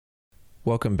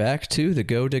Welcome back to the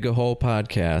Go Dig a Hole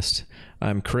podcast.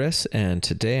 I'm Chris, and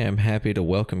today I'm happy to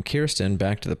welcome Kirsten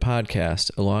back to the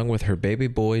podcast, along with her baby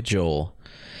boy, Joel.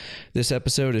 This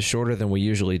episode is shorter than we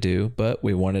usually do, but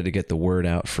we wanted to get the word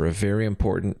out for a very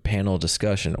important panel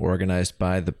discussion organized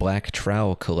by the Black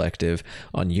Trowel Collective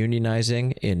on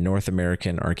unionizing in North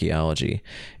American archaeology.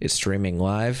 It's streaming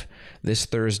live this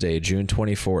Thursday, June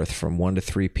 24th from 1 to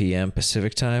 3 p.m.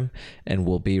 Pacific Time, and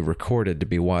will be recorded to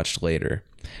be watched later.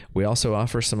 We also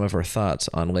offer some of our thoughts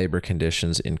on labor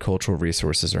conditions in cultural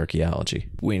resources archaeology.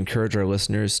 We encourage our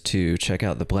listeners to check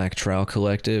out the Black Trowel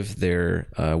Collective. Their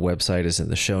website is in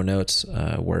the show notes,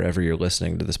 wherever you're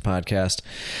listening to this podcast.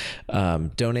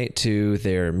 Donate to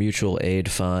their mutual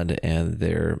aid fund and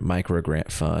their micro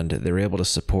grant fund. They're able to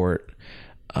support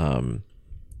a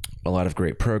lot of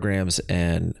great programs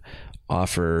and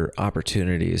offer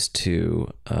opportunities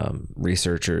to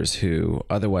researchers who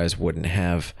otherwise wouldn't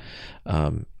have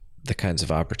the kinds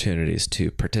of opportunities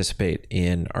to participate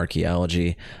in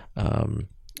archaeology. And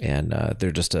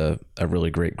they're just a really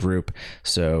great group.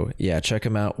 So yeah, check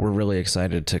them out. We're really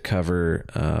excited to cover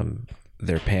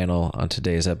their panel on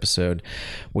today's episode.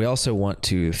 We also want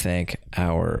to thank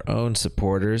our own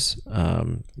supporters,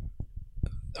 our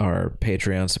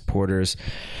Patreon supporters,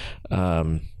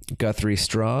 Guthrie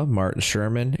Straw, Martin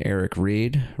Sherman, Eric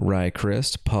Reed, Rye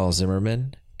Christ, Paul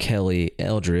Zimmerman, Kelly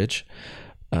Eldridge,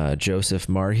 Joseph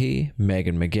Marhe,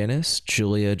 Megan McGinnis,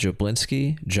 Julia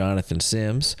Jablinski, Jonathan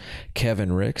Sims,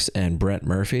 Kevin Ricks, and Brent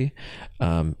Murphy.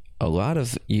 A lot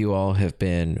of you all have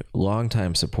been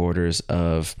longtime supporters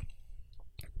of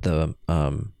the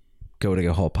Go Dig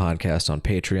a Hole podcast on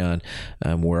Patreon.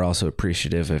 We're also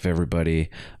appreciative of everybody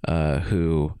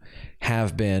who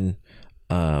have been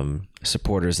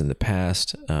supporters in the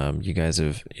past. You guys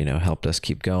have, helped us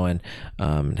keep going,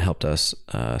 helped us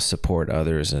support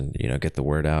others and, get the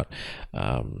word out.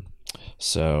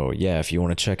 So yeah, if you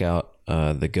want to check out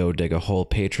the Go Dig a Hole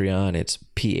Patreon, it's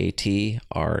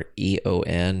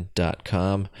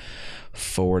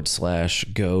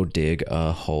patreon.com/Go Dig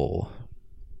a Hole.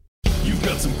 You've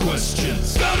got some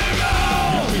questions. Go dig a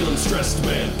hole! You're feeling stressed,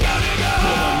 man. Go dig a hole!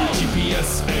 Put on your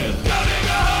GPS and go dig a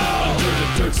hole! Under the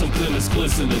dirt, something is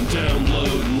glistening.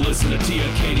 Download and listen to Tia,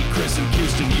 Katie, Chris, and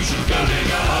Kirsten. You should go dig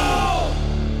a hole!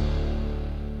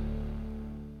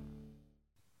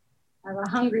 I have a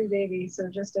hungry baby, so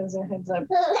just as a heads up.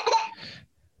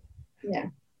 Yeah.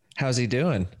 How's he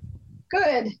doing?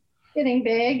 Good. Getting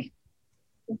big,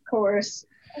 of course.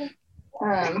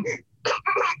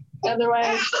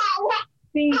 Otherwise,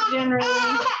 being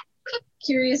generally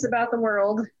curious about the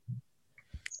world.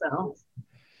 So.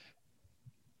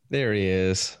 There he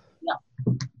is. Yeah.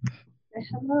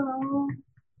 Hello.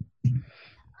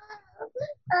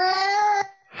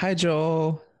 Hi,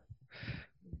 Joel.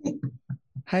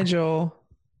 Hi, Joel.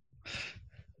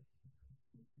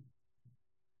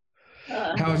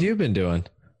 How have you been doing?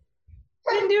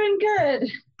 Been doing good.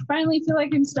 Finally feel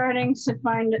like I'm starting to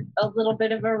find a little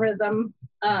bit of a rhythm.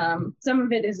 Some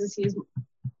of it is he's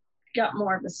got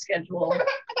more of a schedule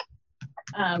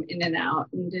in and out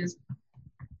and is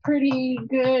pretty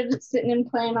good sitting and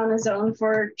playing on his own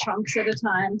for chunks at a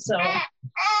time. So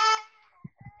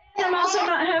I'm also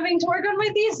not having to work on my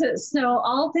thesis. So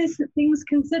all these things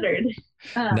considered.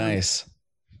 Nice.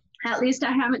 At least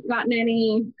I haven't gotten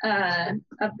any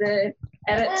of the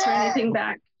edits or anything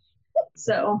back.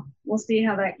 So we'll see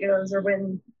how that goes or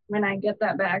when I get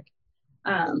that back.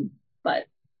 But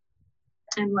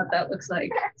and what that looks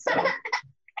like. So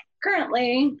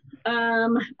currently, I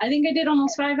think I did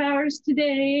almost 5 hours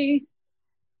today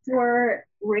for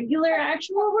regular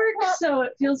actual work. So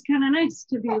it feels kind of nice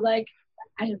to be like,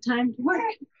 I have time to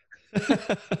work.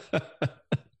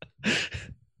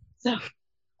 So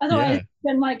otherwise, it's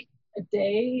been like a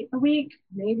day a week,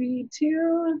 maybe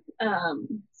two.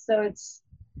 So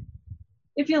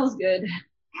it feels good.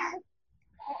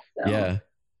 So, yeah.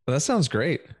 Well, that sounds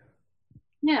great.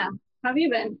 Yeah. How have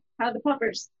you been? How are the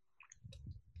puppers?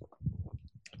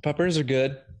 Puppers are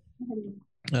good.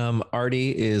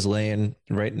 Artie is laying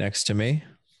right next to me.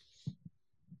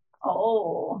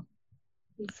 Oh.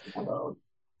 Hello.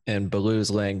 And Baloo's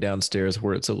laying downstairs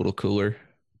where it's a little cooler.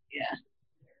 Yeah.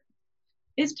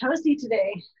 It's toasty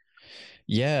today.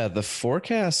 Yeah, the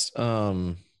forecast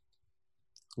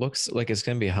looks like it's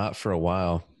going to be hot for a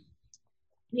while.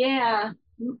 Yeah.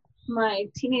 My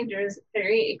teenager is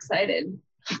very excited.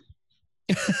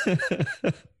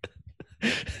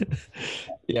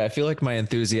 Yeah, I feel like my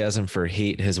enthusiasm for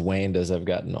heat has waned as I've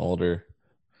gotten older.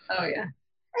 Oh, yeah.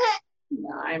 No,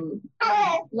 I'm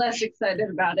less excited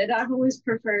about it. I've always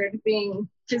preferred being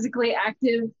physically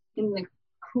active in the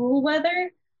cool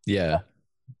weather. Yeah.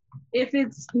 if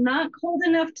it's not cold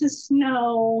enough to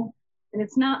snow and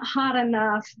it's not hot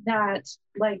enough that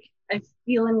like I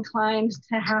feel inclined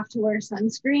to have to wear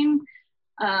sunscreen,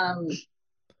 and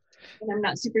I'm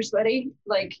not super sweaty,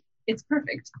 like it's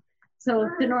perfect. So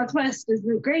the Northwest is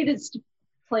the greatest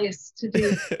place to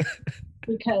do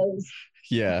because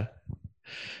Yeah.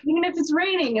 even if it's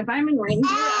raining, if I'm in rain,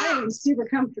 I am super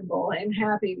comfortable and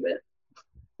happy with.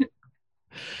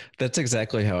 That's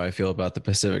exactly how I feel about the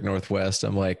Pacific Northwest.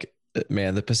 I'm like,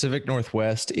 man, the Pacific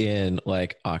Northwest in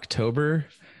like October,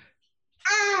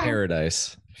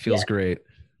 paradise. Feels Yeah, great.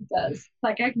 it does.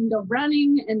 Like I can go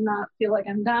running and not feel like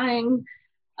I'm dying.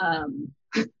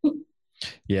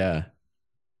 Yeah.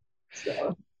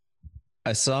 So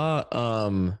I saw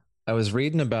I was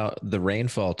reading about the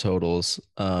rainfall totals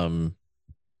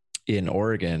in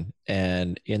Oregon,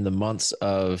 and in the months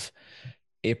of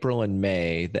April and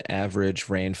May, the average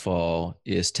rainfall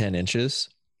is 10 inches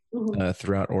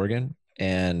throughout Oregon.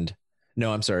 And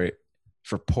no, I'm sorry,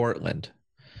 for Portland,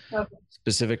 okay.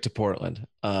 specific to Portland.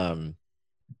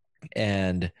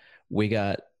 And we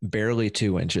got barely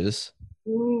 2 inches.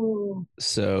 Ooh.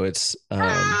 So it's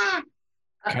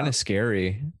kind of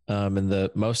scary. And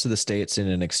the most of the state's in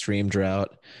an extreme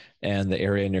drought, and the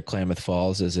area near Klamath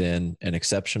Falls is in an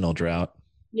exceptional drought.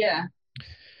 Yeah.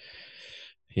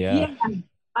 Yeah.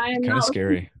 I am Kind of not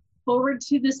scary. looking forward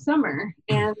to this summer,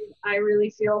 and I really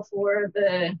feel for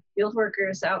the field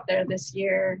workers out there this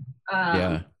year.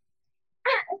 Yeah.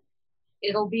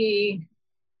 It'll be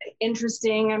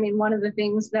interesting. I mean, one of the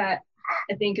things that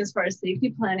I think as far as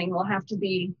safety planning will have to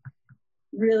be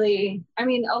really, I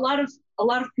mean, a lot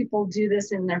of people do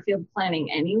this in their field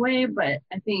planning anyway, but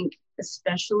I think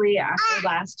especially after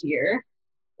last year,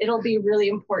 it'll be really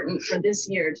important for this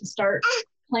year to start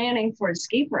planning for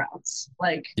escape routes.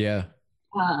 Like, Yeah.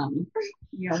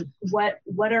 you know, what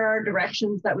are our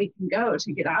directions that we can go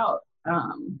to get out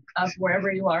of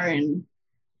wherever you are in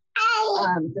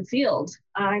the field.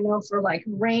 I know for like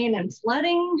rain and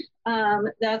flooding,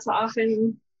 that's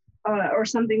often or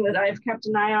something that I've kept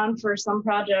an eye on for some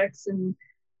projects and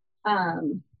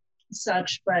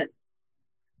such. But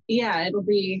yeah,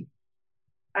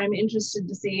 I'm interested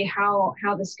to see how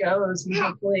this goes, and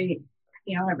hopefully,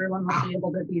 you know, everyone will be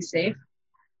able to be safe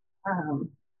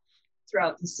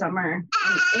throughout the summer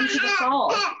and into the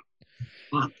fall.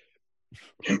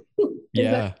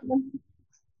 Yeah.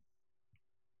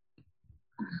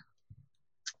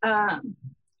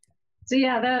 So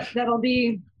yeah, that'll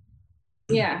be,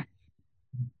 yeah,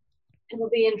 it'll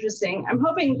be interesting. I'm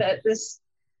hoping that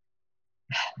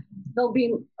there'll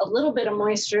be a little bit of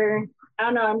moisture. I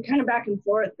don't know, I'm kind of back and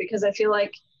forth because I feel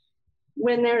like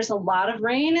when there's a lot of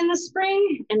rain in the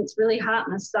spring and it's really hot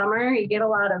in the summer, you get a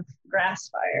lot of grass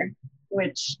fire,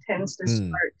 which tends to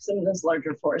spark some of those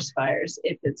larger forest fires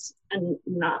if it's a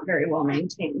not very well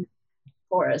maintained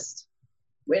forest.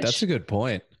 Which, that's a good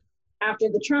point. After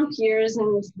the Trump years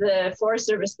and the Forest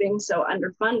Service being so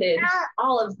underfunded,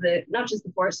 all of the, not just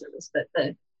the Forest Service,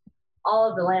 but all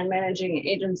of the land managing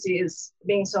agencies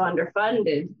being so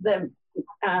underfunded, the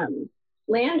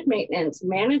land maintenance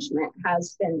management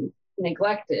has been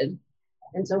neglected.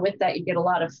 And so with that, you get a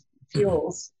lot of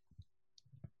fuels.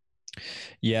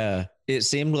 Yeah. It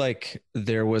seemed like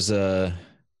there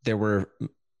were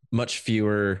much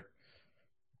fewer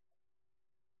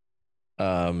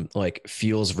like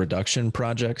fuels reduction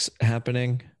projects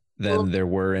happening than there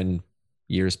were in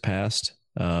years past.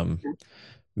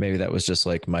 Maybe that was just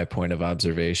like my point of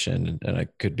observation, and I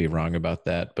could be wrong about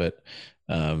that, but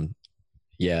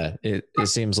yeah, it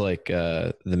seems like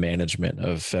the management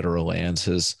of federal lands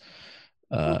has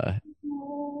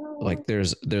like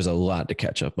there's a lot to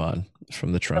catch up on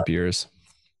from the Trump years.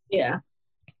 Yeah.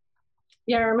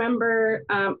 Yeah, I remember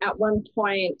at one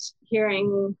point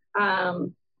hearing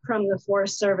from the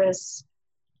Forest Service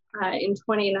in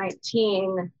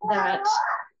 2019 that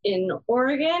in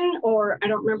Oregon, or I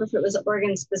don't remember if it was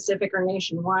Oregon specific or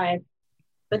nationwide,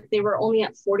 but they were only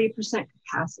at 40%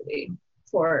 capacity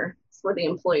for the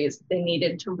employees that they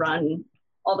needed to run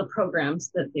all the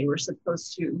programs that they were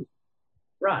supposed to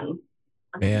run.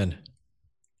 Man,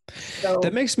 so,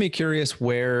 that makes me curious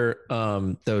where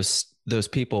those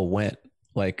people went.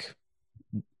 Like,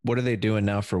 what are they doing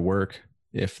now for work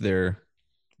if their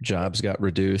jobs got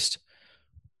reduced?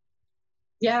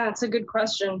 Yeah, it's a good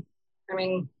question. I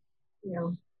mean, you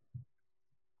know,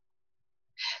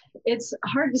 it's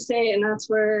hard to say, and that's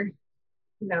where,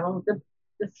 you know, the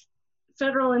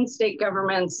federal and state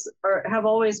governments have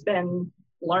always been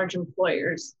large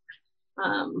employers.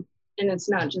 And it's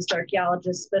not just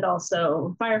archaeologists, but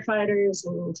also firefighters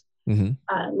and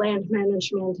land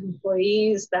management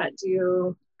employees that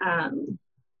do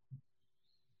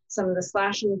some of the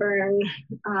slash and burn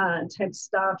type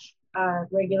stuff,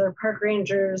 regular park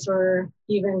rangers, or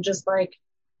even just like,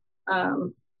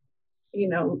 you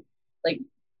know, like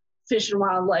fish and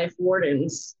wildlife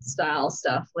wardens style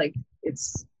stuff. Like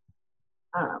it's,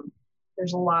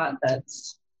 there's a lot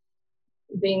that's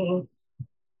being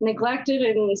neglected,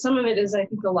 and some of it is, I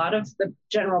think a lot of the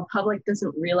general public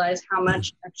doesn't realize how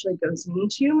much actually goes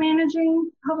into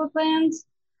managing public lands.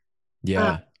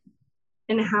 Yeah.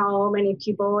 And how many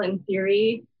people in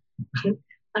theory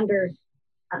under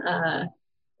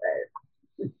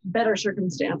better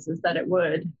circumstances that it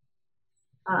would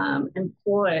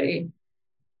employ,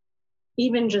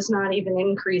 even just not even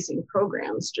increasing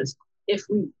programs, just if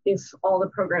all the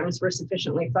programs were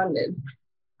sufficiently funded.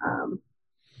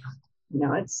 You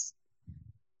know, it's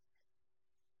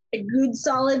a good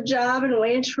solid job and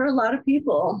wage for a lot of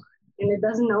people, and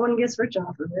no one gets rich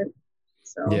off of it.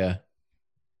 So Yeah.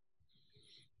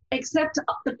 Except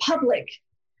the public.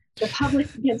 The public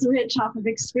gets rich off of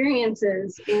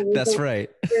experiences. That's right.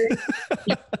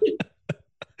 The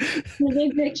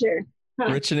big picture.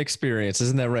 Huh. Rich in experience.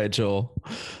 Isn't that right, Joel?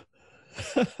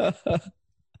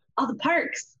 All the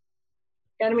parks.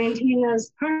 Got to maintain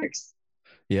those parks.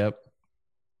 Yep.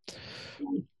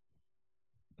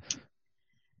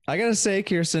 I gotta say,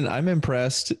 Kirsten, I'm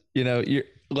impressed. You know, you're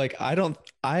like,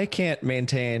 I can't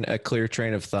maintain a clear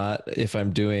train of thought if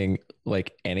I'm doing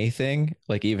like anything,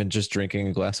 like even just drinking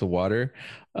a glass of water.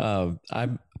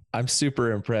 I'm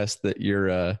super impressed that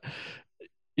you're,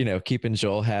 you know, keeping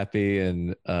Joel happy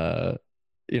and,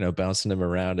 you know, bouncing him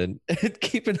around and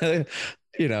keeping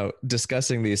you know,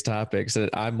 discussing these topics. And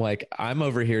I'm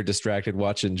over here distracted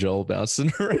watching Joel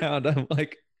bouncing around. I'm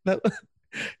like,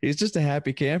 he's just a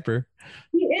happy camper.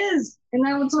 He is, and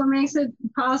that's what makes it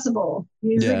possible.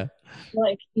 He's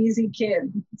like easy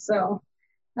kid. So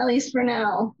at least for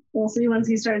now, we'll see once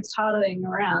he starts toddling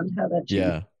around how that changes.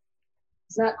 Yeah.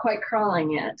 He's not quite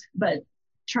crawling yet, but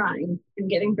trying and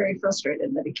getting very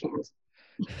frustrated that he can't.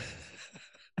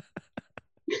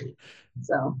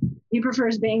 So he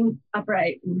prefers being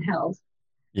upright and held.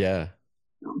 Yeah.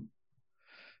 So,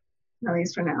 at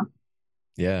least for now.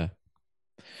 Yeah.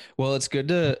 Well, it's good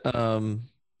to,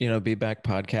 you know, be back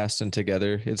podcasting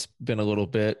together. It's been a little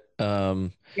bit.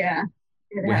 Yeah.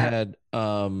 We had,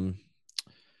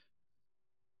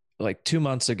 like 2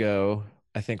 months ago,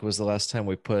 I think was the last time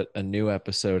we put a new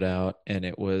episode out, and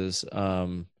it was,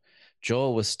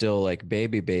 Joel was still like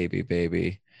baby.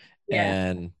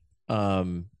 Yeah.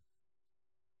 And,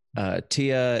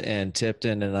 Tia and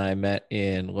Tipton and I met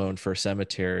in Lone Fir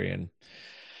Cemetery, and,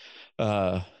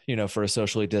 you know, for a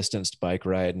socially distanced bike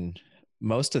ride. And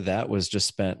most of that was just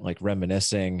spent like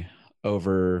reminiscing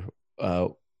over,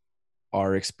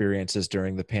 our experiences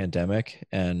during the pandemic,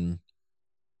 and,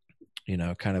 you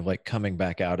know, kind of like coming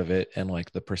back out of it, and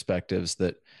like the perspectives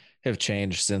that have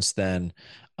changed since then.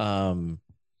 And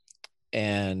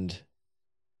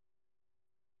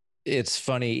it's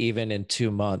funny, even in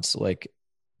 2 months, like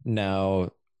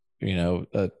now, you know,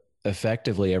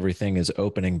 effectively everything is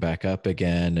opening back up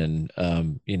again,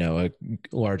 and you know, a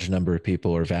large number of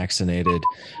people are vaccinated,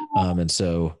 and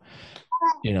so,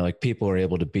 you know, like people are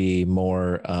able to be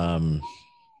more, I'm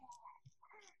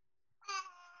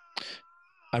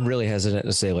really hesitant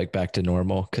to say like back to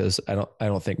normal, because I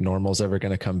don't think normal is ever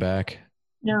going to come back.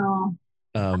 No.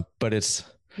 But it's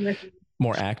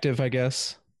more active, I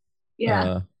guess.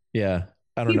 Yeah. Yeah.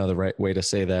 I don't know the right way to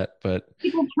say that, but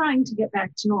people trying to get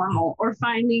back to normal, or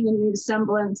finding a new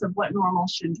semblance of what normal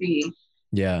should be.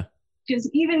 Yeah. Because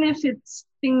even if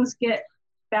things get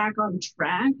back on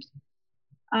track,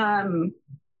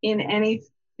 in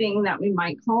anything that we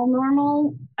might call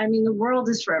normal, I mean, the world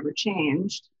is forever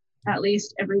changed, at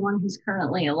least everyone who's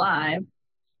currently alive.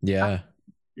 Yeah.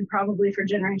 And probably for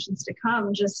generations to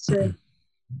come,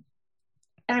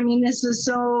 I mean, this is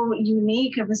so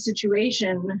unique of a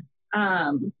situation.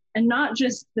 And not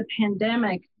just the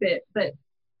pandemic bit, but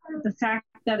the fact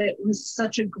that it was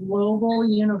such a global,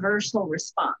 universal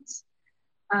response.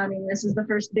 I mean, this is the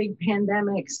first big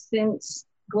pandemic since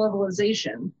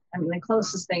globalization. I mean, the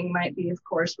closest thing might be, of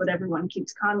course, what everyone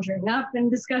keeps conjuring up in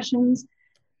discussions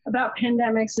about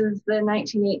pandemics is the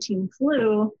 1918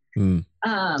 flu.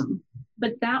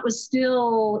 But that was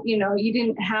still, you know, you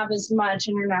didn't have as much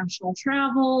international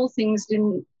travel. Things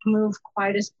didn't move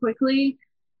quite as quickly.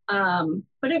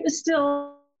 But it was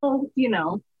still, you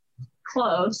know,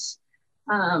 close.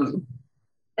 And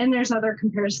there's other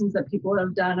comparisons that people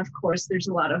have done. Of course, there's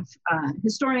a lot of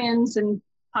historians and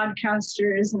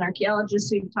podcasters and archaeologists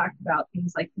who've talked about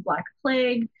things like the Black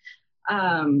Plague.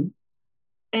 And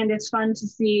it's fun to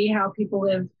see how people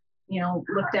have,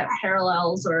 looked at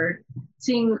parallels or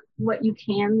seeing what you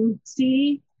can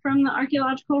see from the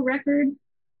archaeological record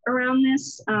around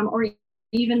this, or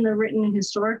even the written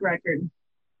historic record.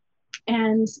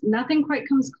 And nothing quite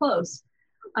comes close.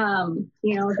 The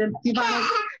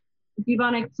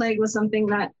bubonic plague was something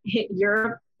that hit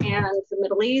Europe and the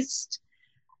Middle East,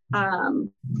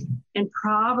 and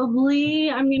probably,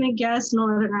 I'm going to guess,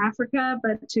 Northern Africa,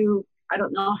 but I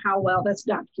don't know how well that's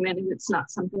documented. It's not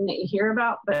something that you hear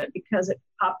about, but because it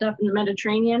popped up in the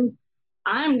Mediterranean,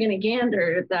 I'm going to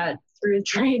gander that through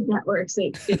trade networks,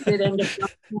 it did end up in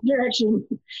that direction.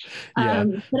 Yeah.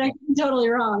 But I could be totally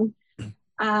wrong.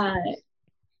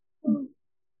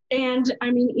 And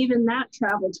I mean, even that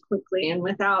traveled quickly and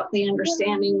without the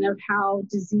understanding of how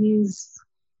diseases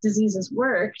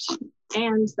worked.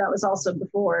 And that was also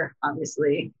before,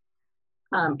 obviously,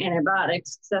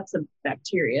 antibiotics. That's a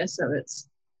bacteria, so it's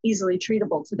easily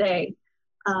treatable today.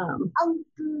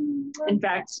 In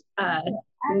fact,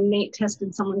 Nate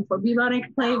tested someone for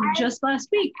bubonic plague just last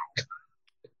week.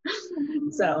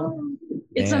 So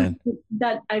it's something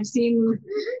that I've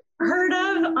heard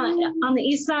of on the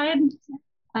east side.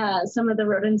 Some of the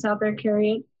rodents out there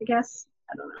carry it, I guess.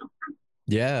 I don't know.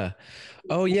 Yeah.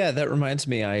 Oh, yeah. That reminds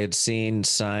me. I had seen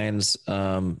signs.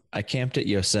 I camped at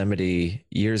Yosemite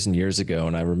years and years ago,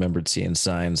 and I remembered seeing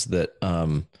signs that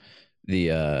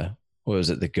the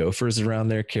gophers around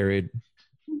there carried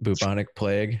bubonic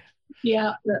plague.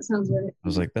 Yeah, that sounds right. I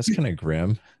was like, that's kind of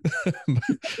grim.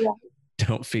 Yeah.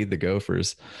 Don't feed the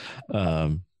gophers.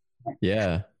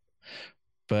 Yeah.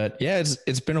 But yeah,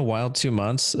 it's been a wild 2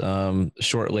 months.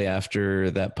 Shortly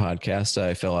after that podcast,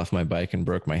 I fell off my bike and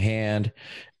broke my hand,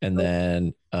 and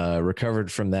then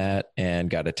recovered from that and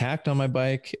got attacked on my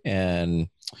bike. And,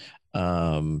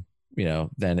 then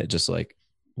it just like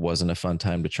wasn't a fun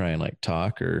time to try and like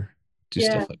talk or do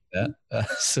stuff like that.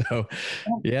 So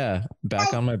yeah,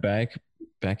 back on my bike,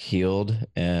 back healed,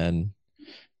 and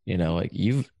like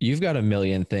you've got a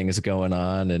million things going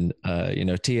on, and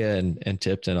Tia and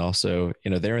Tipton also,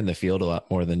 they're in the field a lot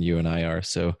more than you and I are,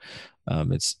 so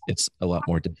it's a lot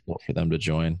more difficult for them to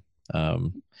join.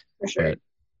 For sure.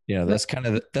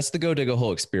 But that's the Go Dig a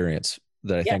Hole experience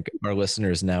that I think our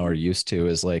listeners now are used to,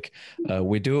 is like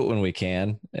we do it when we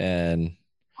can, and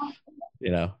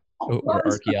we're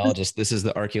archaeologists. This is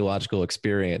the archaeological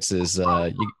experience. Is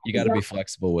you got to be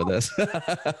flexible with us.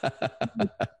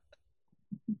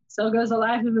 So goes the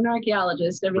life of an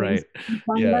archaeologist. Everything's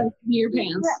right. Your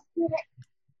pants.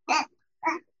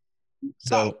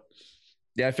 So,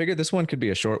 yeah, I figured this one could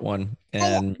be a short one,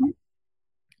 and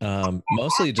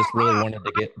mostly just really wanted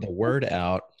to get the word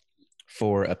out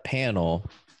for a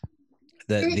panel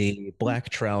that the Black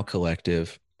Trowel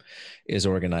Collective is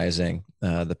organizing.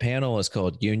 The panel is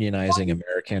called Unionizing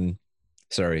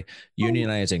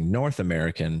North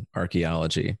American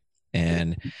Archaeology.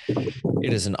 And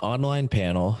it is an online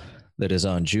panel that is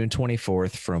on June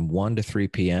 24th from 1 to 3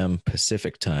 p.m.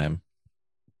 Pacific time.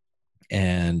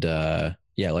 And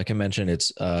like I mentioned,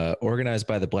 it's organized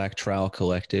by the Black Trowel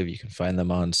Collective. You can find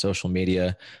them on social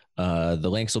media. The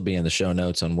links will be in the show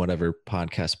notes on whatever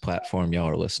podcast platform y'all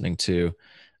are listening to.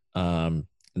 And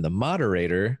the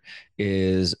moderator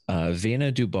is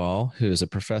Veena Dubal, who is a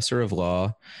professor of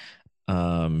law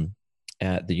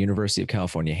at the University of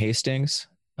California, Hastings.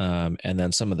 And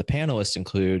then some of the panelists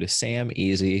include Sam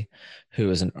Easy, who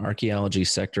is an archaeology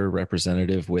sector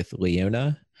representative with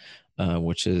LEUNA,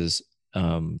 which is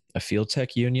a field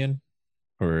tech union,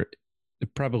 or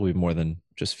probably more than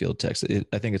just field techs.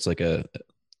 I think it's like a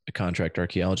contract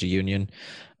archaeology union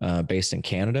based in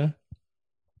Canada.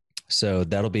 So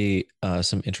that'll be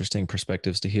some interesting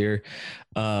perspectives to hear.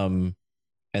 And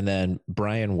then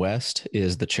Brian West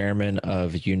is the chairman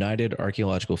of United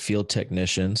Archaeological Field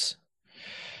Technicians.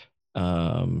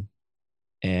 And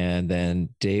then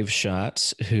Dave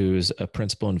Schatz, who's a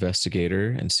principal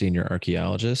investigator and senior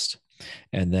archaeologist.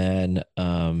 And then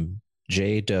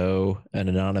Jay Doe, an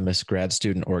anonymous grad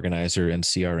student organizer and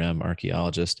CRM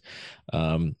archaeologist.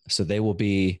 So they will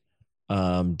be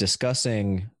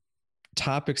discussing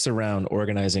topics around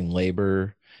organizing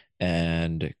labor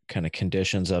and kind of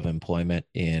conditions of employment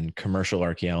in commercial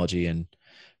archaeology in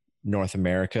North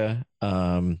America.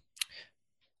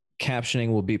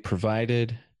 Captioning will be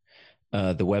provided.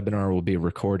 The webinar will be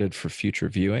recorded for future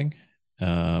viewing.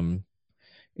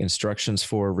 Instructions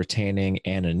for retaining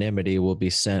anonymity will be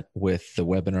sent with the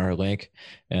webinar link,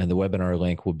 and the webinar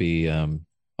link will be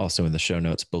also in the show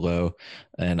notes below.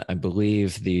 And I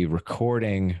believe the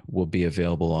recording will be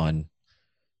available on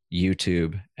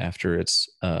YouTube after it's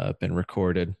been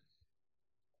recorded.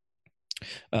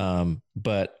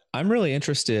 But I'm really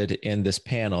interested in this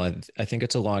panel. I think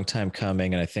it's a long time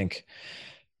coming, and I think,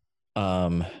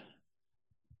 um,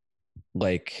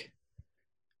 like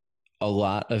a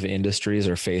lot of industries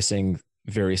are facing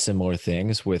very similar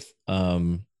things with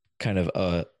kind of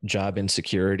a job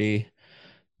insecurity,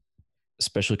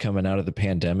 especially coming out of the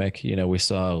pandemic. You know, we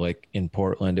saw like in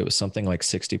Portland, it was something like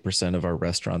 60% of our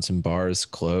restaurants and bars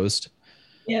closed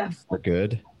Yeah. for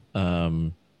good.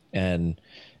 And,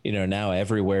 you know, now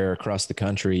everywhere across the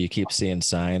country, you keep seeing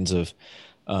signs of,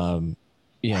 um,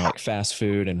 you know, like fast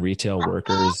food and retail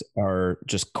workers are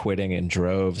just quitting in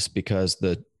droves because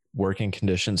the working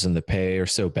conditions and the pay are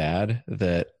so bad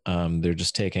that they're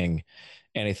just taking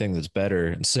anything that's better.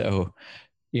 And so,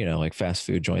 you know, like fast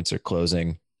food joints are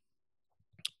closing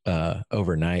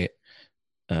overnight.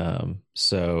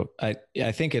 So I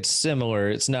think it's similar.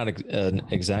 It's not an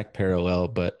exact parallel,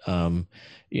 but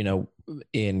you know,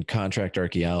 in contract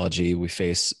archaeology, we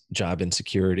face job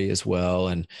insecurity as well,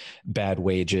 and bad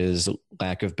wages,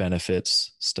 lack of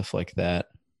benefits, stuff like that.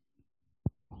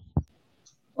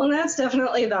 Well, that's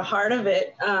definitely the heart of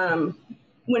it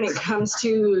when it comes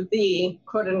to the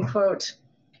quote unquote,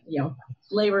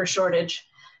 labor shortage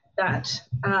that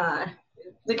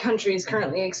the country is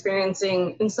currently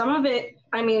experiencing. And some of it,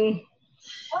 I mean,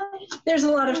 there's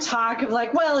a lot of talk of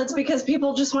like, well, it's because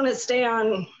people just want to stay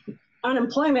on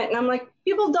unemployment. And I'm like,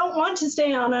 people don't want to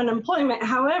stay on unemployment.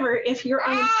 However, if your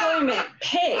unemployment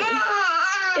pay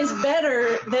is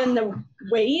better than the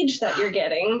wage that you're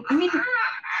getting, I mean,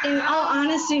 in all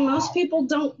honesty, most people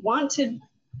don't want to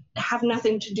have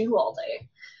nothing to do all day.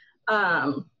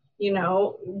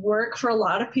 Work for a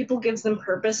lot of people gives them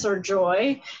purpose or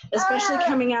joy, especially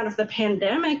coming out of the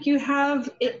pandemic. You have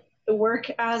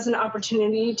work as an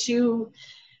opportunity to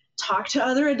talk to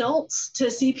other adults,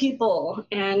 to see people,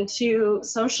 and to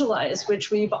socialize, which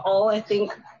we've all, I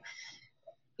think,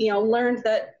 learned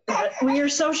that we are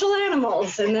social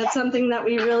animals, and that's something that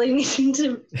we really need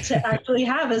to actually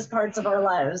have as parts of our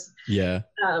lives. Yeah.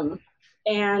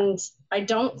 And I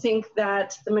don't think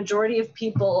that the majority of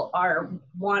people are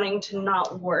wanting to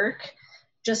not work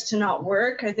just to not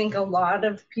work. I think a lot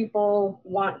of people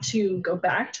want to go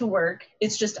back to work.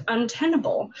 It's just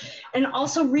untenable. And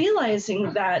also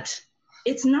realizing that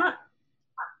it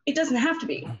doesn't have to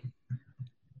be,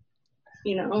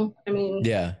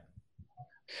 Yeah.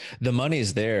 The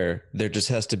money's there. There just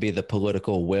has to be the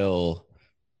political will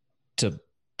to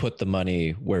put the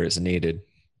money where it's needed.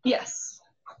 Yes.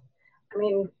 I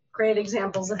mean, great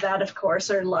examples of that, of course,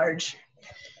 are large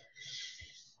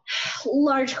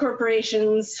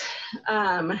corporations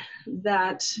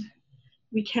that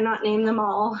we cannot name them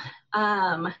all,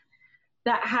 that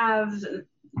have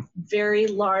very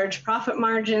large profit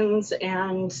margins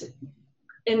and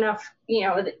enough,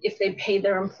 if they paid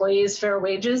their employees fair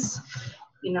wages,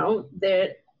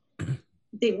 that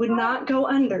they would not go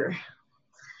under.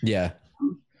 Yeah.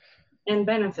 And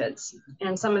benefits.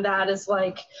 And some of that is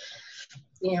like,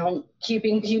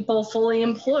 keeping people fully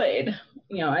employed.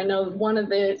 I know one of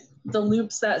the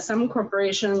loops that some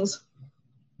corporations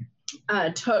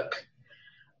took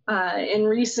in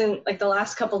recent, like the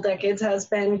last couple decades, has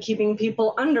been keeping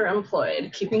people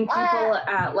underemployed, keeping people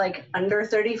at like under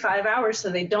 35 hours so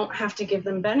they don't have to give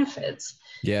them benefits.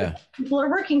 Yeah. But people are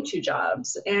working 2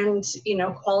 jobs, and,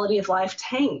 quality of life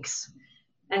tanks.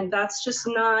 And that's just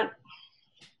not,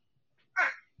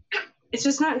 it's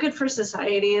just not good for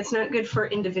society. It's not good for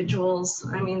individuals.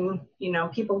 I mean,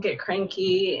 people get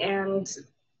cranky and,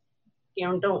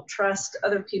 don't trust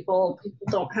other people. People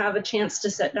don't have a chance to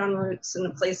set down roots in the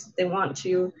place that they want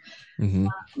to. Mm-hmm.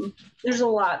 There's a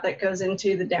lot that goes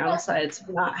into the downsides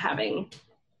of not having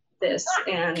this.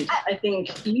 And I think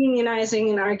unionizing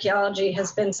in archaeology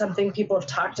has been something people have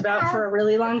talked about for a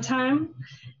really long time.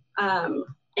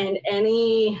 And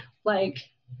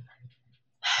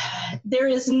there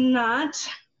is not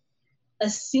a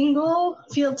single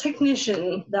field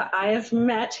technician that I have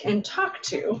met and talked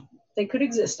to, they could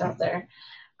exist out there,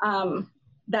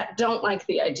 that don't like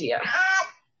the idea.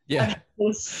 Yeah.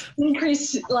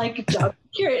 Increase like job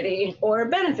security or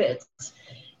benefits.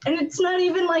 And it's not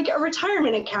even like a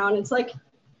retirement account. It's like,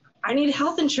 I need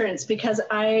health insurance because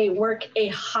I work a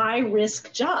high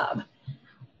risk job.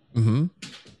 Mm-hmm.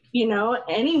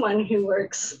 Anyone who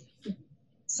works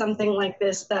something like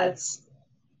this that's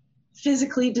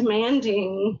physically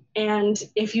demanding, and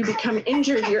if you become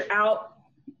injured, you're out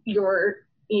your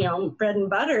bread and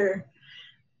butter,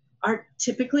 are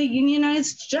typically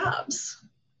unionized jobs.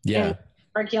 Yeah. And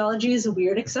archaeology is a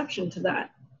weird exception to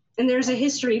that, and there's a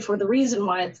history for the reason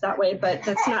why it's that way, but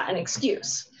that's not an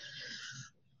excuse.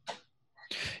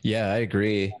 Yeah, I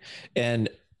agree. And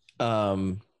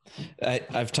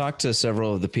I've talked to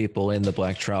several of the people in the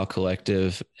Black Trial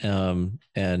Collective, and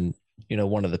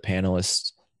one of the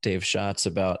panelists, Dave Schatz,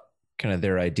 about kind of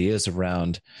their ideas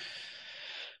around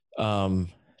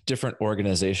different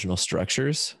organizational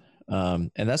structures,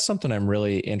 and that's something I'm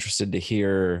really interested to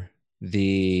hear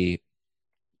the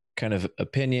kind of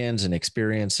opinions and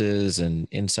experiences and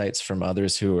insights from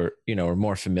others who are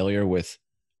more familiar with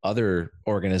other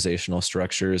organizational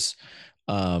structures.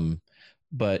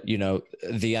 But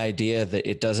the idea that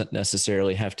it doesn't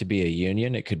necessarily have to be a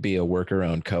union, it could be a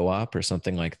worker-owned co-op or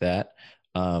something like that.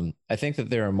 I think that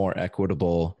there are more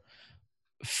equitable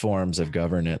forms of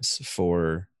governance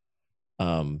for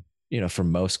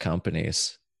most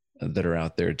companies that are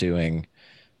out there doing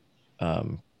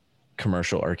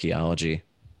commercial archaeology.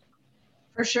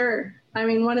 For sure. I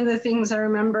mean, one of the things I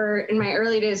remember in my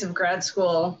early days of grad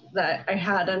school that I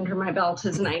had under my belt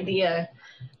as an idea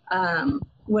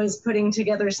was putting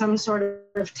together some sort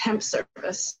of temp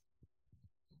service.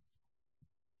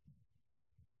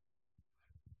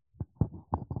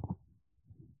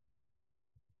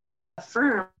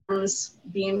 Firms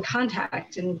be in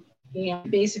contact, and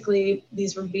basically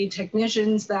these would be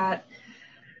technicians that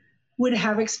would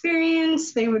have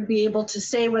experience. They would be able to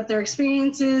say what their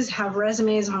experience is, have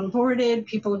resumes onboarded.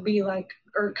 People would be like,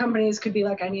 or companies could be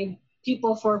like, I need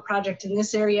people for a project in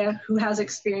this area who has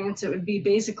experience. It would be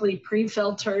basically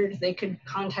pre-filtered. They could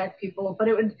contact people, but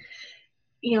it would,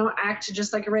 act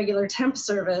just like a regular temp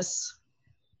service,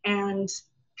 and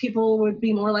people would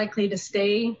be more likely to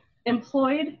stay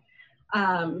employed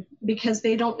because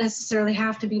they don't necessarily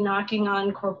have to be knocking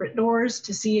on corporate doors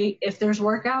to see if there's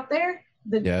work out there.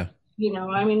 Yeah.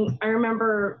 I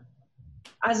remember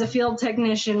as a field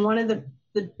technician, one of the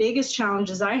biggest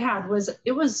challenges I had was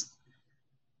it was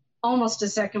almost a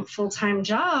second full-time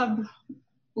job,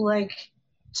 like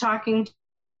talking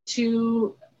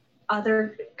to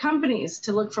other companies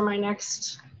to look for my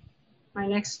next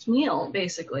meal,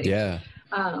 basically. Yeah.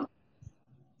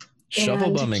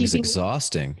 Shovel bumming is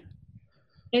exhausting.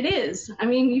 It is. I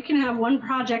mean, you can have one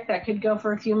project that could go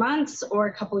for a few months or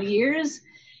a couple of years,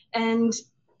 and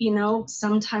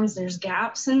sometimes there's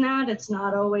gaps in that. It's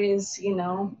not always,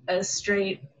 as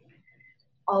straight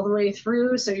all the way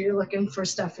through. So you're looking for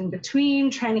stuff in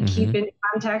between, trying to keep in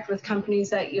contact with companies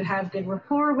that you have good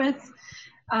rapport with.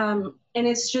 And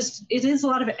it is a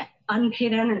lot of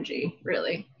unpaid energy,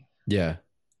 really. Yeah.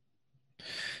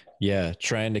 Yeah.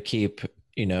 Trying to keep,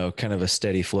 kind of a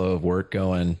steady flow of work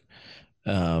going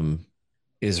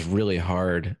is really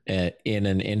hard in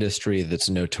an industry that's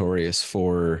notorious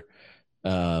for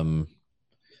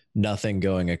nothing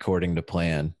going according to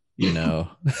plan,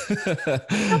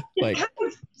 Like, kind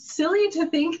of silly to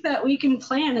think that we can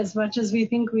plan as much as we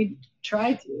think we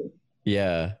try to.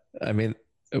 Yeah. I mean,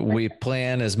 we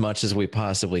plan as much as we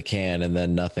possibly can, and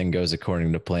then nothing goes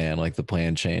according to plan. Like, the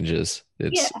plan changes.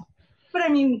 Yeah. But I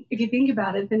mean, if you think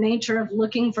about it, the nature of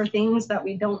looking for things that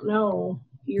we don't know,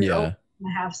 you're going to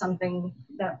have something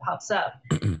that pops up.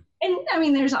 And I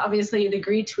mean, there's obviously a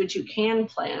degree to which you can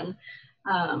plan.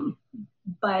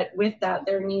 But with that,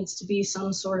 there needs to be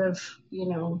some sort of,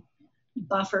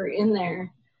 buffer in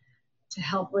there to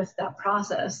help with that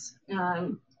process.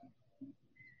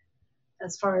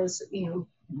 As far as,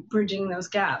 bridging those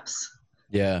gaps.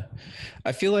 Yeah.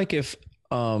 I feel like if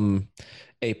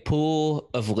a pool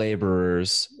of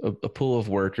laborers, a pool of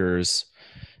workers,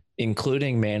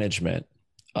 including management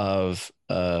of,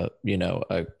 a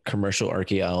commercial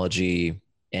archaeology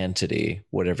entity,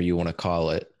 whatever you want to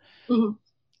call it,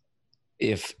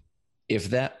 if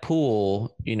that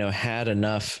pool, had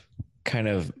enough kind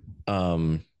of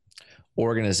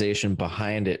organization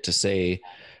behind it to say,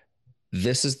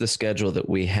 this is the schedule that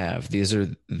we have. These are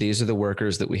the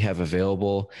workers that we have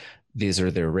available. These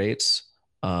are their rates.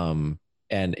 And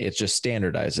it just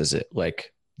standardizes it.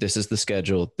 Like, this is the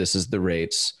schedule. This is the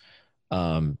rates.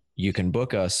 You can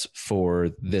book us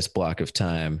for this block of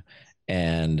time.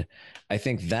 And I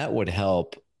think that would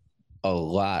help a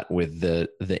lot with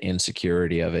the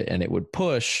insecurity of it. And it would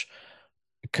push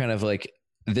kind of like,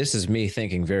 this is me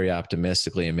thinking very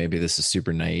optimistically, and maybe this is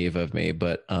super naive of me,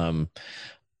 but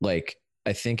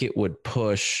I think it would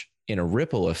push in a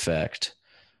ripple effect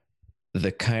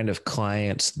the kind of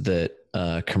clients that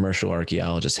commercial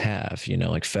archaeologists have,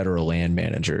 like federal land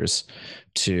managers,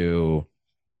 to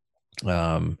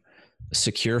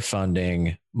secure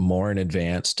funding more in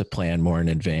advance, to plan more in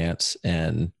advance,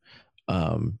 and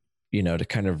to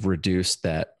kind of reduce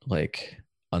that like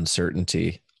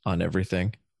uncertainty on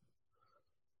everything.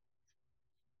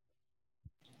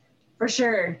 For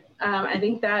sure. I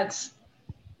think that's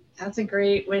a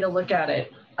great way to look at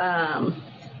it.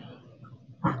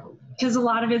 because a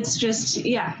lot of it's just,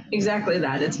 yeah, exactly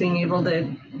that. It's being able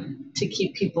to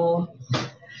keep people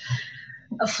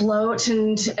afloat.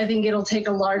 And I think it'll take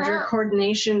a larger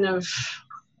coordination of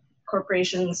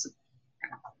corporations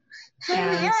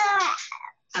and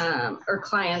or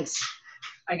clients,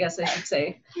 I guess I should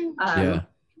say.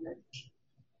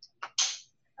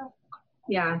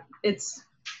 Yeah, it's,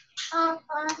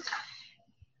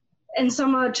 and so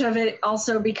much of it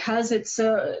also because it's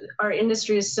so, our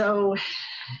industry is so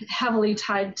heavily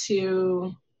tied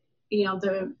to, you know,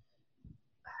 the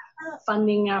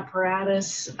funding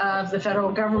apparatus of the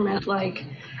federal government, like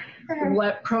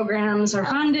what programs are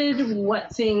funded,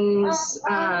 what things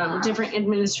different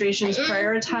administrations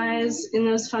prioritize in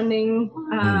those funding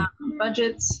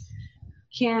budgets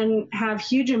can have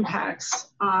huge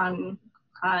impacts on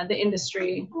the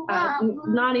industry,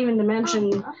 not even to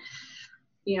mention,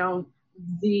 you know,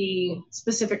 the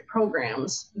specific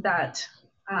programs that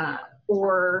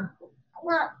or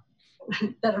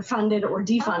that are funded or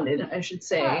defunded, I should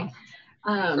say,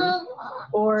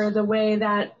 or the way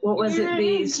that, what was it,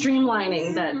 the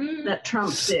streamlining that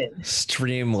Trump did.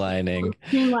 Streamlining.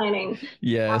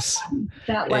 Yes.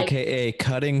 That, like, AKA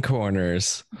cutting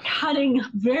corners. Cutting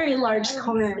very large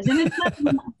corners. And it's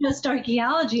not just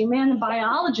archaeology, man, the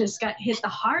biologists got hit the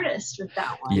hardest with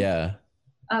that one. Yeah.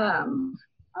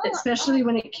 Especially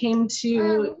when it came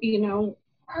to, you know,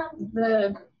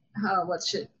 the,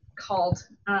 what's it called?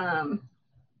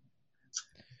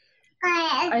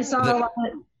 I saw a lot.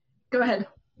 Go ahead.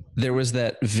 There was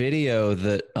that video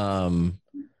that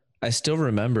I still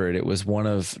remember it. It was one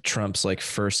of Trump's like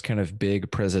first kind of big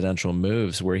presidential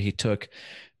moves where he took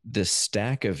this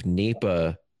stack of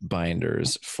NEPA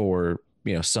binders for,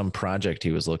 you know, some project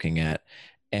he was looking at,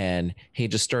 and he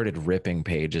just started ripping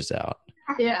pages out.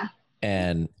 Yeah.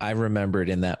 And I remembered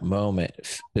in that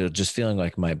moment, just feeling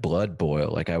like my blood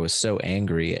boil. Like I was so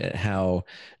angry at how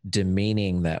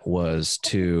demeaning that was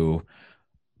to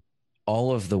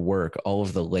all of the work, all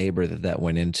of the labor that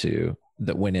went into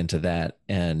that.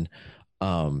 And,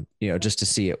 you know, just to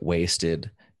see it wasted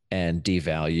and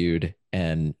devalued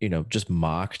and, you know, just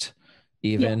mocked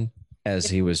even as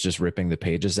he was just ripping the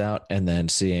pages out, and then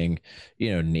seeing, you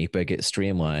know, NEPA get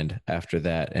streamlined after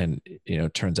that. And, you know,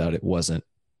 it turns out it wasn't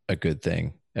a good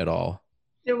thing at all.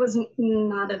 It was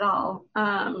not at all,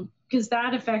 because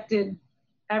that affected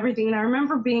everything. And I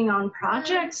remember being on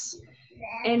projects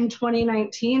in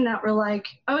 2019 that were like,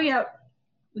 oh yeah,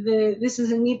 this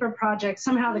is a NEPA project.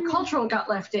 Somehow the cultural got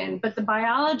left in, but the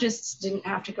biologists didn't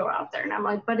have to go out there. And I'm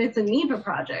like, but it's a NEPA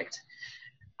project.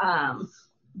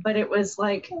 But it was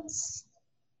like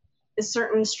a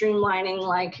certain streamlining,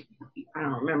 like, I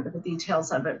don't remember the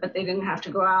details of it, but they didn't have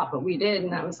to go out, but we did.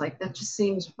 And I was like, that just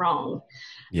seems wrong.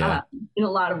 Yeah. In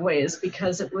a lot of ways,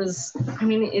 because it was, I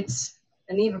mean, it's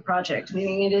a NEPA project,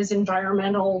 meaning it is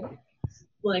environmental,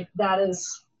 like that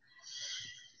is,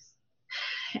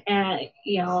 and,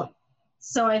 you know,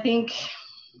 so I think,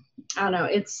 I don't know,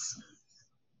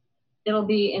 it'll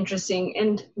be interesting.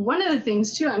 And one of the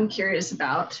things too, I'm curious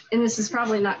about, and this is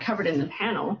probably not covered in the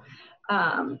panel,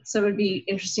 so it would be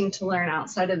interesting to learn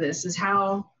outside of this, is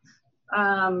how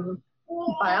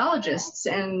biologists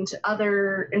and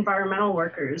other environmental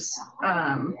workers,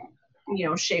 you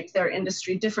know, shape their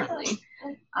industry differently.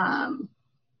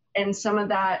 And some of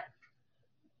that,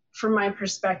 from my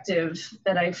perspective,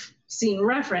 that I've seen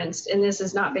referenced, and this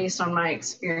is not based on my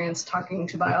experience talking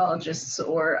to biologists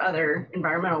or other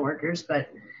environmental workers, but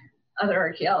other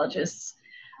archaeologists,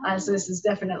 so this is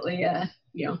definitely a,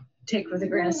 you know, take with a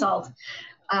grain of salt,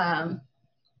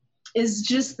 is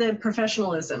just the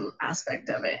professionalism aspect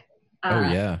of it. Oh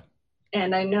yeah.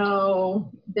 And I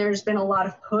know there's been a lot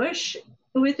of push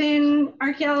within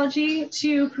archaeology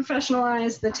to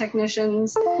professionalize the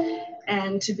technicians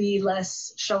and to be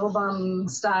less shovel bum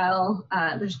style.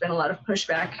 There's been a lot of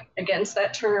pushback against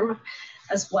that term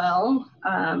as well.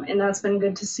 And that's been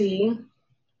good to see,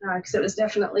 because it was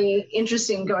definitely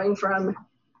interesting going from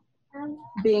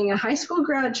being a high school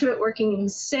graduate working in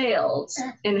sales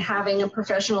and having a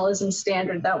professionalism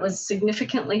standard that was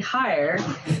significantly higher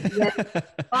than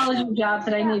a college job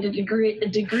that I needed a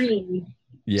degree.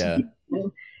 Yeah.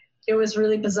 It was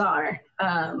really bizarre.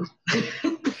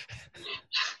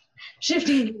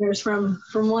 Shifting gears from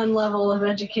one level of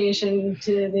education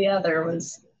to the other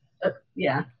was,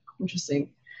 interesting.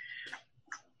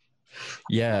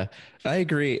 Yeah, I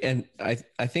agree. And I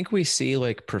think we see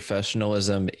like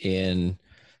professionalism in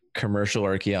commercial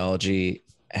archaeology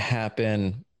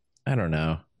happen. I don't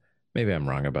know. Maybe I'm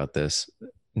wrong about this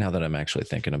now that I'm actually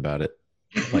thinking about it.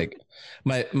 Like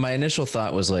my initial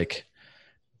thought was like,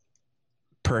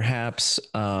 perhaps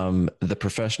the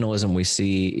professionalism we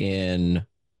see in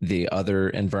the other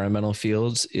environmental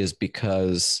fields is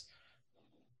because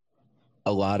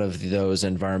a lot of those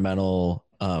environmental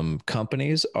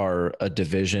companies are a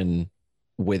division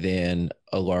within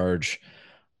a large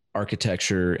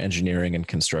architecture, engineering, and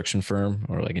construction firm,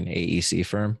 or like an AEC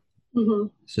firm. Mm-hmm.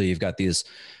 So you've got these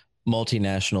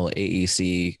multinational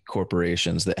AEC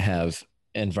corporations that have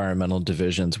environmental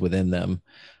divisions within them.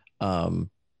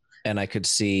 And I could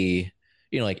see,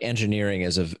 like engineering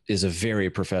is a very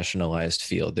professionalized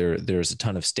field. There's a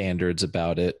ton of standards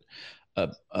about it,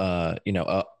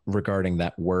 regarding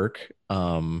that work.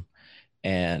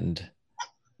 And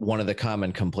one of the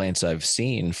common complaints I've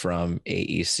seen from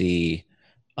AEC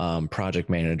project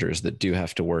managers that do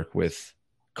have to work with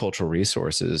cultural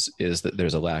resources is that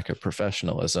there's a lack of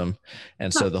professionalism.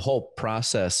 And so the whole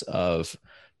process of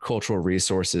cultural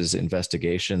resources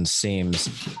investigation seems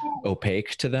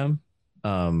opaque to them.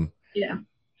 Yeah.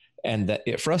 And that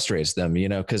it frustrates them,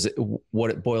 because what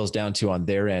it boils down to on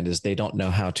their end is they don't know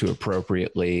how to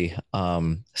appropriately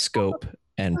scope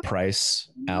and price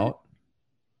out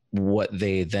what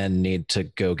they then need to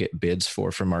go get bids for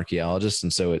from archaeologists.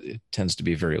 And so it tends to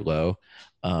be very low.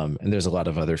 And there's a lot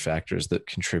of other factors that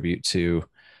contribute to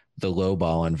the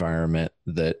lowball environment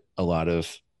that a lot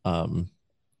of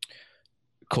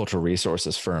cultural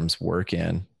resources firms work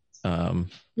in.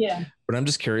 But I'm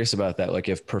just curious about that. Like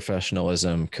if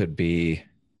professionalism could be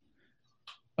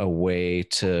a way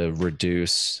to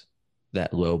reduce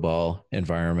that lowball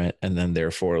environment and then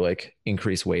therefore like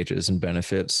increase wages and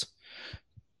benefits.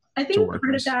 I think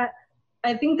part of that,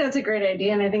 I think that's a great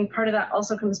idea. And I think part of that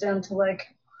also comes down to like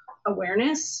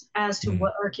awareness as to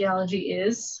what archaeology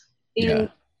is.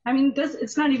 I mean,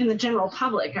 it's not even the general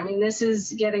public. I mean, this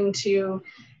is getting to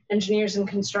engineers in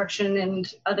construction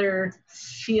and other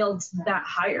fields that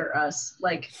hire us.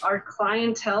 Like our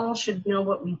clientele should know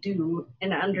what we do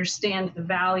and understand the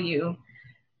value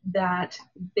that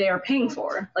they are paying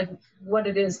for, like what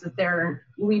it is that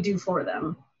we do for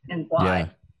them and why.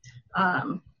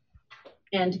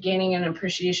 And gaining an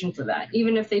appreciation for that,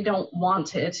 even if they don't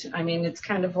want it. I mean, it's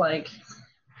kind of like,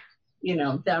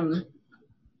 them,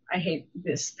 I hate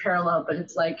this parallel, but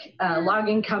it's like a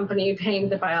logging company paying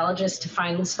the biologist to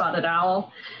find the spotted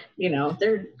owl.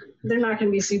 They're not going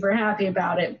to be super happy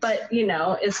about it, but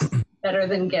it's better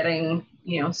than getting,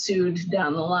 sued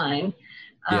down the line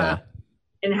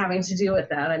and having to deal with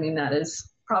that. I mean, that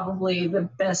is probably the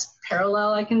best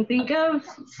parallel I can think of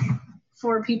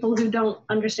for people who don't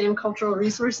understand cultural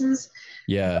resources.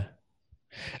 Yeah.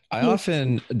 I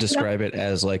often describe it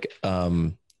as like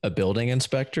a building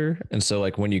inspector. And so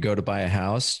like when you go to buy a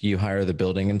house, you hire the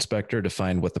building inspector to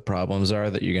find what the problems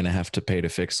are that you're going to have to pay to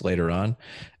fix later on.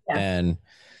 Yeah. And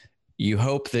you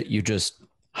hope that you just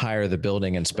hire the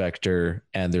building inspector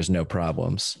and there's no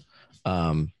problems.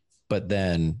 But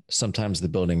then sometimes the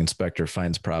building inspector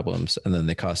finds problems and then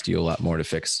they cost you a lot more to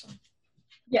fix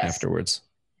afterwards.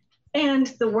 And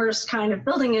the worst kind of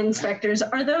building inspectors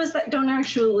are those that don't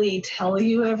actually tell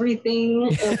you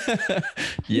everything.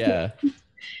 Yeah.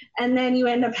 And then you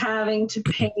end up having to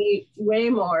pay way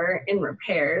more in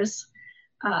repairs.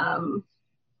 And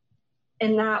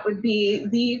that would be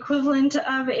the equivalent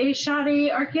of a shoddy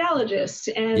archaeologist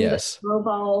and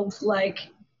lowballed, like,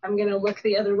 I'm going to look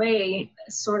the other way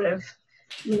sort of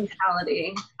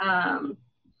mentality.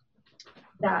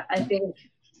 That I think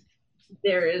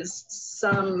there is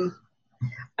some,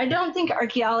 I don't think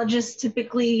archaeologists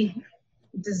typically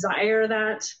desire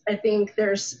that. I think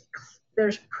there's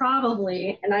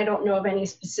probably, and I don't know of any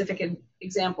specific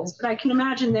examples, but I can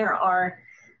imagine there are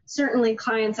certainly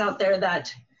clients out there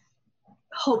that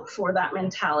hope for that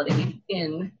mentality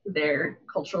in their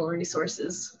cultural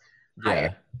resources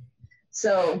hire.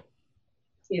 So,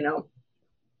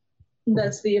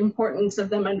 that's the importance of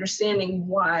them understanding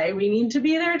why we need to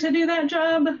be there to do that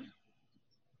job.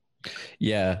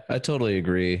 Yeah, I totally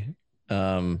agree.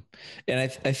 And I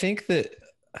think that,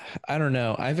 I don't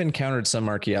know, I've encountered some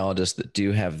archaeologists that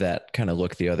do have that kind of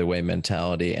look the other way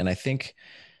mentality. And I think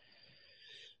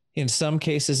in some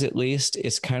cases, at least,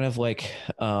 it's kind of like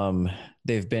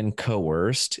they've been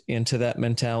coerced into that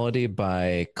mentality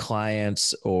by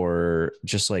clients or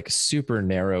just like super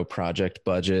narrow project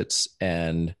budgets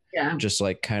and just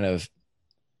like kind of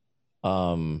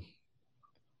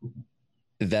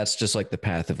that's just like the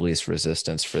path of least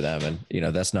resistance for them. And,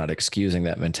 that's not excusing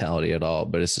that mentality at all,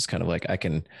 but it's just kind of like, I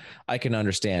can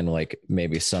understand like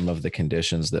maybe some of the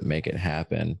conditions that make it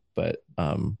happen, but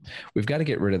we've got to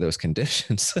get rid of those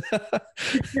conditions.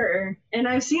 Sure. And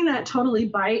I've seen that totally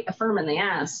bite a firm in the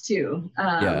ass too.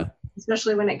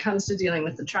 Especially when it comes to dealing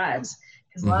with the tribes,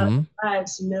 because a lot of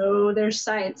tribes know their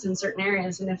sites in certain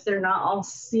areas, and if they're not all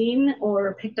seen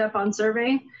or picked up on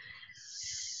survey,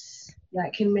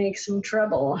 that can make some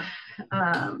trouble.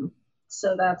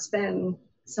 So that's been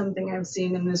something I've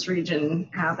seen in this region